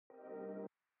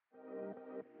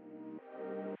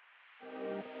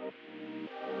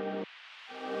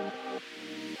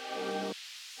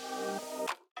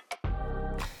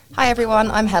Hi everyone,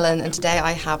 I'm Helen, and today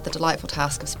I have the delightful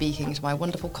task of speaking to my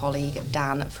wonderful colleague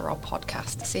Dan for our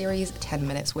podcast series, 10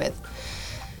 Minutes With.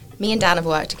 Me and Dan have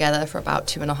worked together for about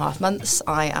 2.5 months.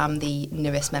 I am the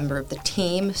newest member of the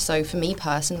team, so for me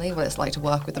personally, what it's like to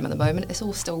work with them at the moment, it's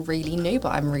all still really new,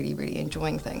 but I'm really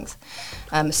enjoying things.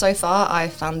 So far,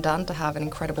 I've found Dan to have an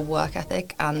incredible work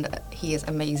ethic, and he is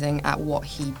amazing at what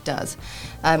he does.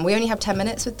 We only have 10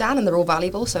 minutes with Dan, and they're all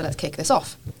valuable, so let's kick this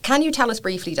off. Can you tell us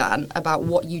briefly, Dan, about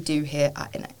what you do here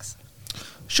at Inex?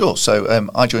 Sure. So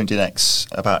I joined Inex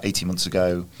about 18 months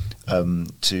ago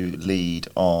to lead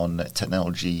on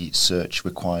technology search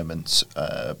requirements,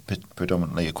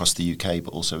 predominantly across the UK,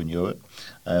 but also in Europe,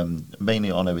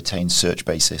 mainly on a retained search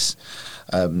basis.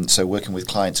 So working with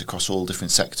clients across all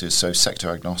different sectors, so sector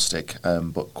agnostic,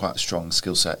 but quite a strong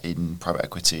skill set in private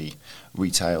equity,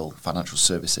 retail, financial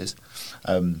services.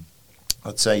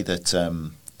 I'd say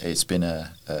that it's been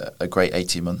a great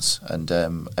 18 months, and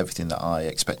everything that I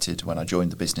expected when I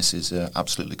joined the business has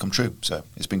absolutely come true. So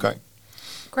it's been great.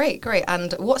 Great.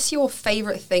 And what's your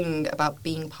favourite thing about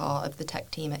being part of the tech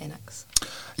team at Inex?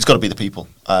 It's got to be the people.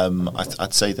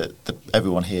 I'd say that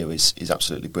everyone here is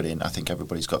absolutely brilliant. I think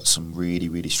everybody's got some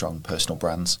really strong personal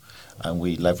brands, and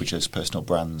we leverage those personal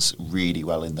brands really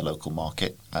well in the local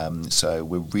market. So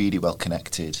we're really well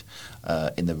connected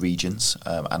in the regions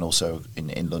and also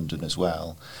in London as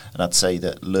well. And I'd say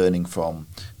that learning from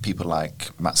people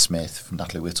like Matt Smith,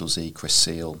 Natalie Whittlesey, Chris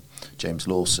Seal, James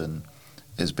Lawson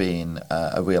has been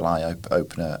a real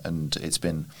eye-opener, and it's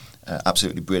been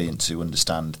absolutely brilliant to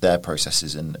understand their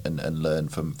processes and learn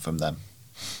from them.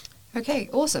 Okay,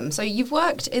 awesome. So you've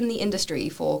worked in the industry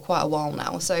for quite a while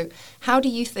now. So how do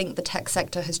you think the tech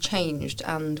sector has changed,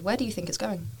 and where do you think it's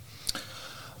going?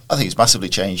 I think it's massively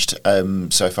changed.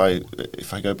 So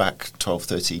if I go back 12,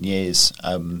 13 years,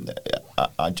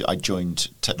 I joined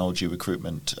technology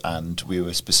recruitment, and we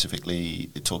were specifically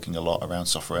talking a lot around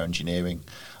software engineering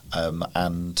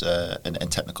and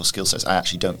technical skill sets. I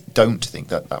actually don't think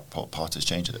that part has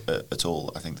changed at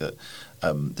all. I think that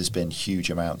there's been huge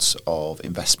amounts of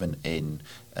investment in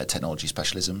technology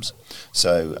specialisms.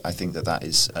 So I think that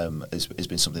has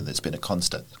been something that's been a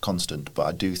constant. But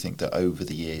I do think that over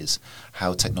the years,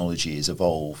 how technology has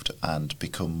evolved and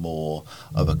become more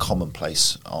of a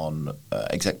commonplace on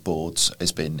exec boards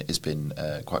has been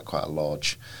quite a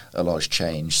large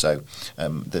change. So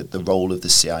the role of the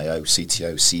CIO,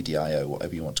 CTO, CDIO,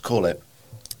 whatever you want to call it,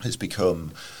 has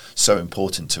become so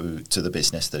important to the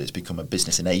business that it's become a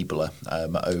business enabler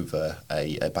over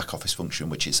a back office function,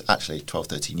 which is actually 12,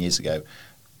 13 years ago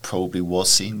probably was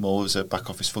seen more as a back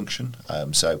office function.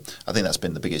 So I think that's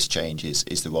been the biggest change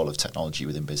is the role of technology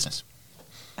within business.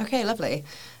 Okay, lovely.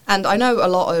 And I know a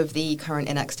lot of the current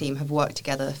Inex team have worked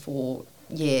together for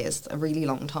years, a really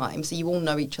long time, so you all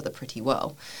know each other pretty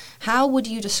well. How would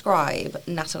you describe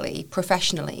Natalie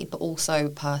professionally, but also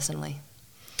personally?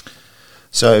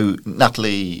 So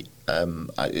Natalie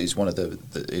is one of the,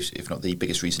 if not the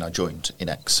biggest reason I joined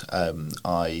Inex.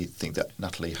 I think that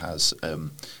Natalie has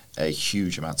a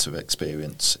huge amount of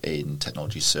experience in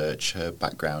technology search, her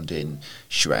background in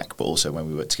Shrek, but also when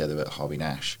we worked together at Harvey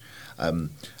Nash.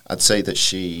 I'd say that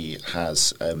she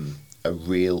has a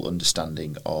real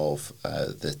understanding of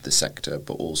the sector,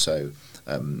 but also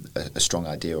a strong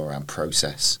idea around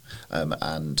process,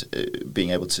 and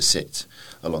being able to sit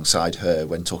alongside her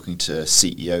when talking to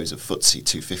CEOs of FTSE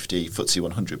 250, FTSE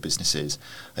 100 businesses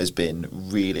has been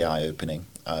really eye-opening,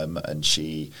 and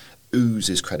she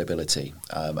oozes credibility,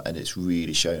 and it's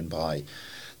really shown by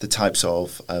the types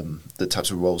of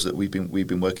roles that we've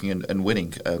been working and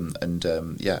winning,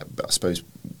 but I suppose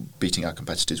beating our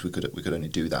competitors, we could only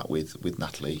do that with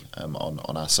Natalie on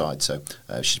our side. So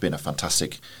she's been a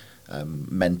fantastic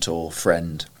mentor,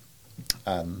 friend,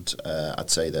 and I'd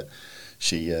say that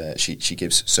she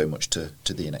gives so much to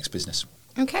the Inex business.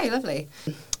 Okay, lovely.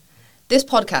 This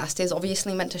podcast is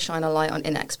obviously meant to shine a light on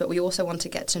Inex, but we also want to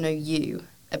get to know you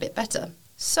a bit better.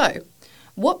 So,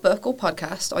 what book or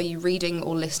podcast are you reading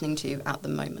or listening to at the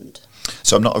moment?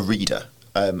 So I'm not a reader.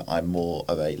 I'm more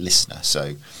of a listener.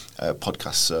 So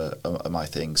podcasts are my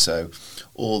thing. So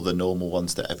all the normal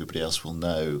ones that everybody else will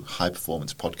know, High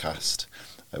Performance Podcast,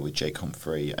 with Jake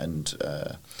Humphrey, and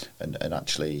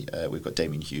actually we've got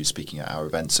Damien Hughes speaking at our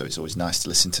event, so it's always nice to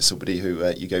listen to somebody who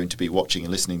you're going to be watching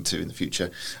and listening to in the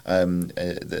future. So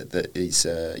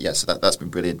that's been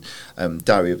brilliant.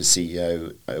 Diary of a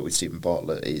CEO with Stephen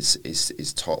Bartlett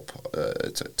is top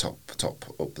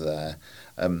up there.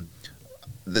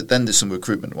 then there's some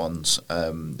recruitment ones.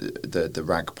 The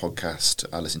RAG podcast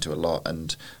I listen to a lot,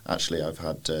 and actually I've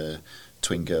had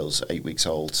twin girls, 8 weeks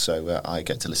old, so I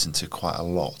get to listen to quite a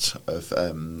lot of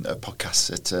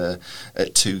podcasts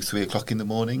at 2-3 o'clock in the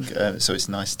morning. So it's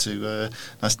nice to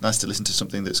listen to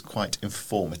something that's quite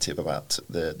informative about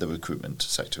the recruitment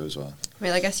sector as well. I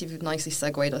mean, I guess you've nicely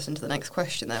segued us into the next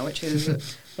question there, which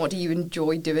is, what do you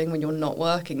enjoy doing when you're not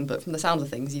working? But from the sound of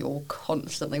things, you're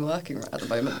constantly working right at the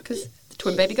moment because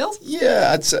twin baby girls.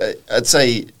 Yeah, I'd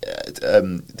say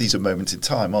these are moments in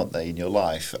time, aren't they, in your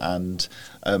life? And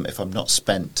if I'm not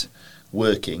spent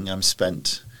working, I'm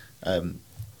spent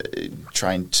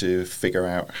trying to figure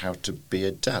out how to be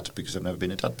a dad, because I've never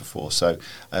been a dad before. So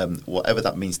whatever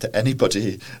that means to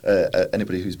anybody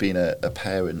who's been a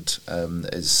parent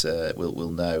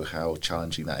will know how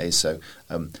challenging that is. So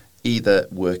either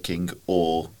working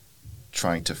or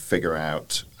trying to figure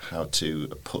out how to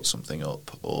put something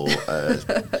up or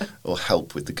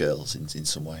help with the girls in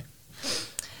some way.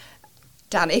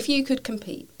 Dan, if you could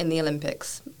compete in the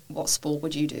Olympics, what sport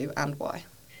would you do and why?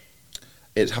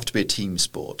 It'd have to be a team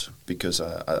sport, because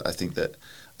I think that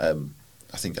I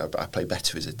play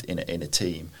better in a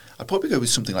team. I'd probably go with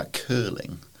something like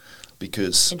curling,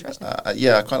 because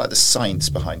I quite like the science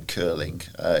behind curling.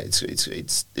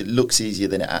 It looks easier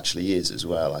than it actually is as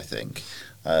well, I think.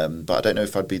 But I don't know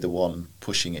if I'd be the one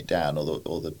pushing it down or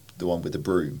the one with the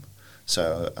broom.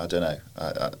 So I don't know.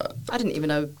 I didn't even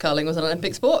know curling was an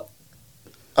Olympic sport.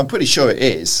 I'm pretty sure it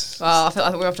is. Well, I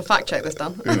think we'll have to fact check this,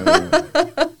 Dan.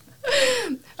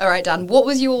 All right, Dan, what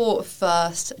was your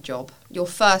first job? Your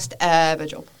first ever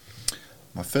job?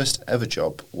 My first ever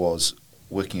job was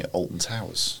working at Alton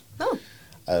Towers. Oh.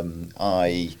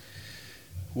 I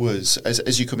was,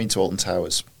 as you come into Alton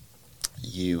Towers,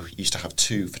 you used to have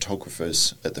 2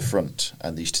 photographers at the front,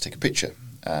 and they used to take a picture,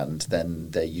 and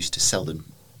then they used to sell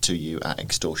them to you at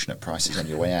extortionate prices on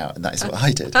your way out, and that is what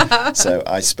I did. So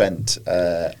I spent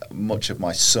much of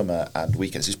my summer and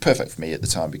weekends. It was perfect for me at the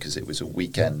time because it was a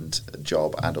weekend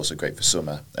job and also great for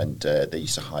summer, and they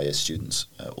used to hire students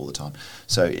all the time.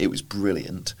 So it was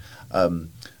brilliant. It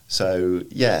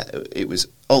was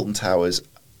Alton Towers.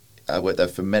 I worked there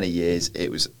for many years.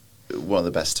 It was one of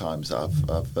the best times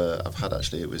that I've had,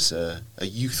 actually. It was a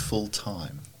youthful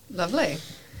time. Lovely.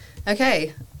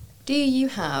 Okay. Do you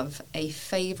have a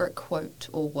favourite quote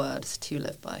or words to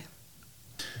live by?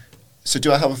 So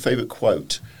do I have a favourite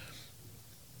quote?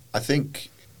 I think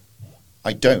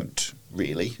I don't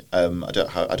really. I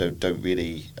don't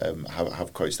really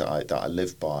have quotes that I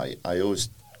live by. I always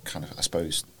kind of, I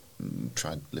suppose,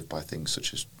 try and live by things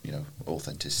such as,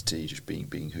 authenticity, just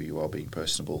being who you are, being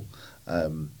personable.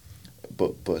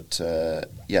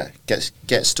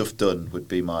 Get stuff done would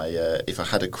be my. If I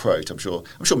had a quote, I'm sure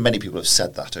many people have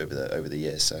said that over the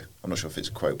years. So I'm not sure if it's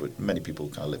a quote, but many people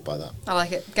kind of live by that. I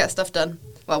like it. Get stuff done.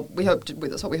 Well,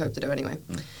 that's what we hope to do anyway.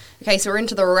 Okay, so we're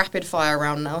into the rapid fire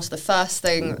round now. So the first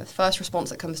response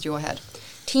that comes to your head: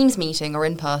 Teams meeting or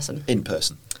in person? In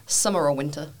person. Summer or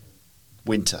winter?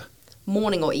 Winter.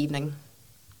 Morning or evening?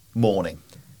 Morning.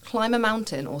 Climb a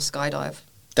mountain or skydive?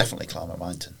 Definitely climb a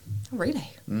mountain. Oh,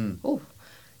 really? Oh,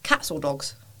 cats or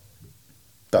dogs?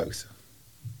 Both.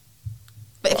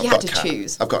 But if you had to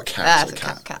choose, I've got a cat. So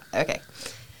cat. Okay.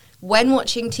 When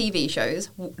watching TV shows,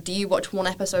 do you watch one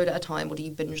episode at a time or do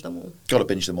you binge them all? Got to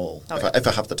binge them all if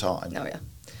I have the time. Oh yeah.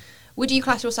 Would you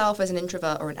class yourself as an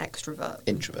introvert or an extrovert?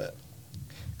 Introvert.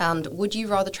 And would you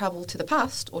rather travel to the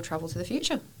past or travel to the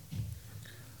future?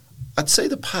 I'd say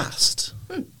the past.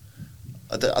 I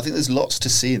think there's lots to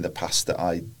see in the past that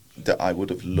I would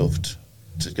have loved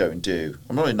to go and do.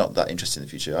 I'm really not that interested in the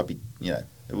future. I'd be, it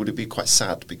would be quite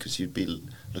sad because you'd be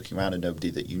looking around and nobody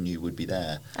that you knew would be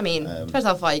there. I mean, depends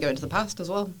how far you go into the past as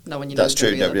well. No one you know. That's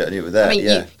true. Nobody that knew were there. I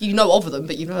mean, you know of them,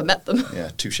 but you've never met them.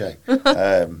 Yeah, touche.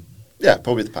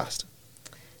 Probably the past.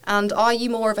 And are you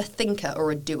more of a thinker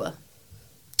or a doer?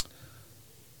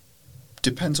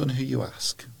 Depends on who you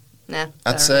ask. Nah.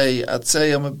 I'd say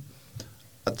I'm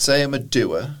a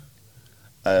doer.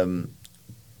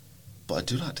 But I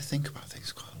do like to think about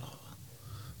things quite a lot.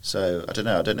 So I don't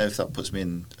know. I don't know if that puts me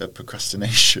in a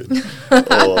procrastination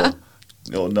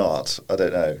or not. I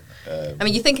don't know. I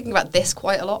mean, you're thinking about this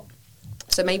quite a lot,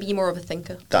 so maybe you're more of a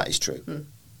thinker. That is true.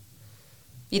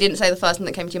 You didn't say the first thing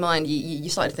that came to your mind. You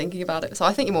started thinking about it, so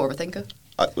I think you're more of a thinker.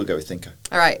 We'll go with thinker.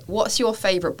 All right. What's your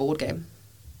favourite board game?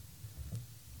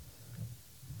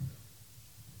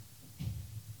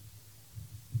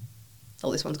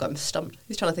 Oh, this one's got him stumped.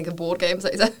 He's trying to think of board games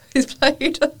that he's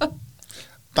played.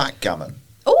 Backgammon.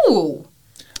 Oh!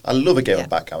 I love a game Yeah. of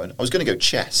backgammon. I was going to go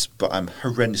chess, but I'm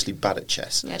horrendously bad at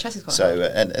chess. Yeah, chess is quite so.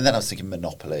 hard. And then I was thinking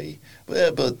Monopoly,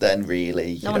 but then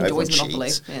really, No one everyone enjoys Monopoly,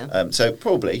 cheats. yeah. So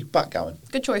probably backgammon.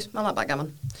 Good choice. I like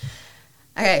backgammon.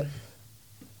 Okay.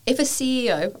 If a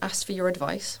CEO asked for your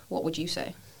advice, what would you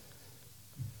say?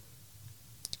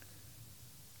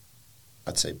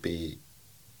 I'd say be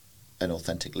an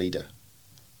authentic leader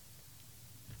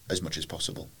as much as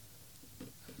possible.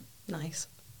 Nice.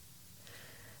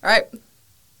 All right.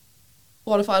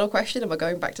 One final question, and we're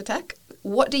going back to tech.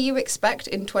 What do you expect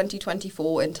in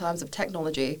 2024 in terms of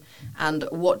technology, and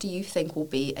what do you think will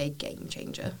be a game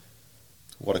changer?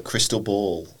 What a crystal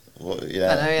ball.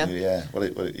 Yeah. I know, yeah.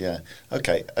 Yeah.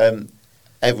 Okay.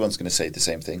 Everyone's going to say the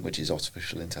same thing, which is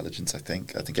artificial intelligence, I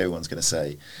think. I think everyone's going to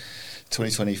say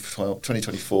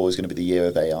 2024 is going to be the year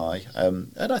of AI.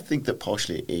 And I think that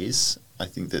partially it is. I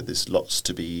think that there's lots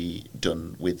to be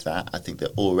done with that. I think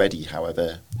that already,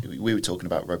 however, we were talking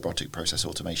about robotic process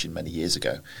automation many years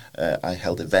ago. I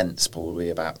held events probably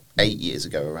about 8 years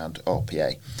ago around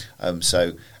RPA.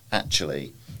 So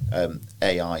actually,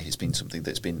 AI has been something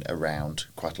that's been around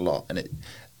quite a lot. And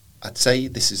I'd say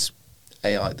this is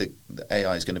AI. The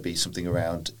AI is going to be something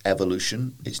around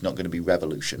evolution. It's not going to be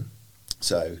revolution.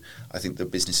 So I think the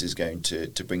business is going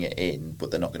to bring it in,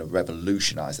 but they're not going to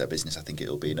revolutionise their business. I think it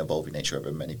will be an evolving nature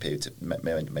over many periods,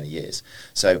 many years.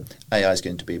 So AI is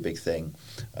going to be a big thing.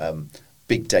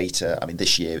 Big data. I mean,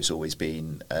 this year it's always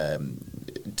been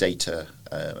data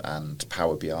and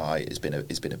Power BI has been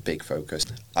a big focus.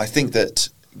 I think that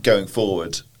going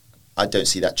forward, I don't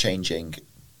see that changing.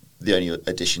 The only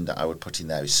addition that I would put in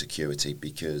there is security,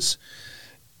 because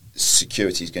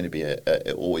security is going to be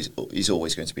always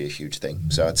going to be a huge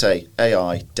thing. So I'd say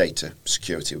AI, data,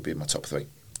 security would be my top 3.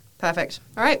 Perfect.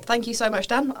 All right. Thank you so much,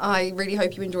 Dan. I really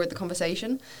hope you enjoyed the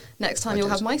conversation. Next time you'll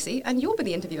have my seat and you'll be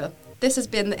the interviewer. This has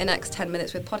been the InX 10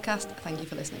 Minutes with podcast. Thank you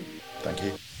for listening. Thank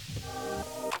you.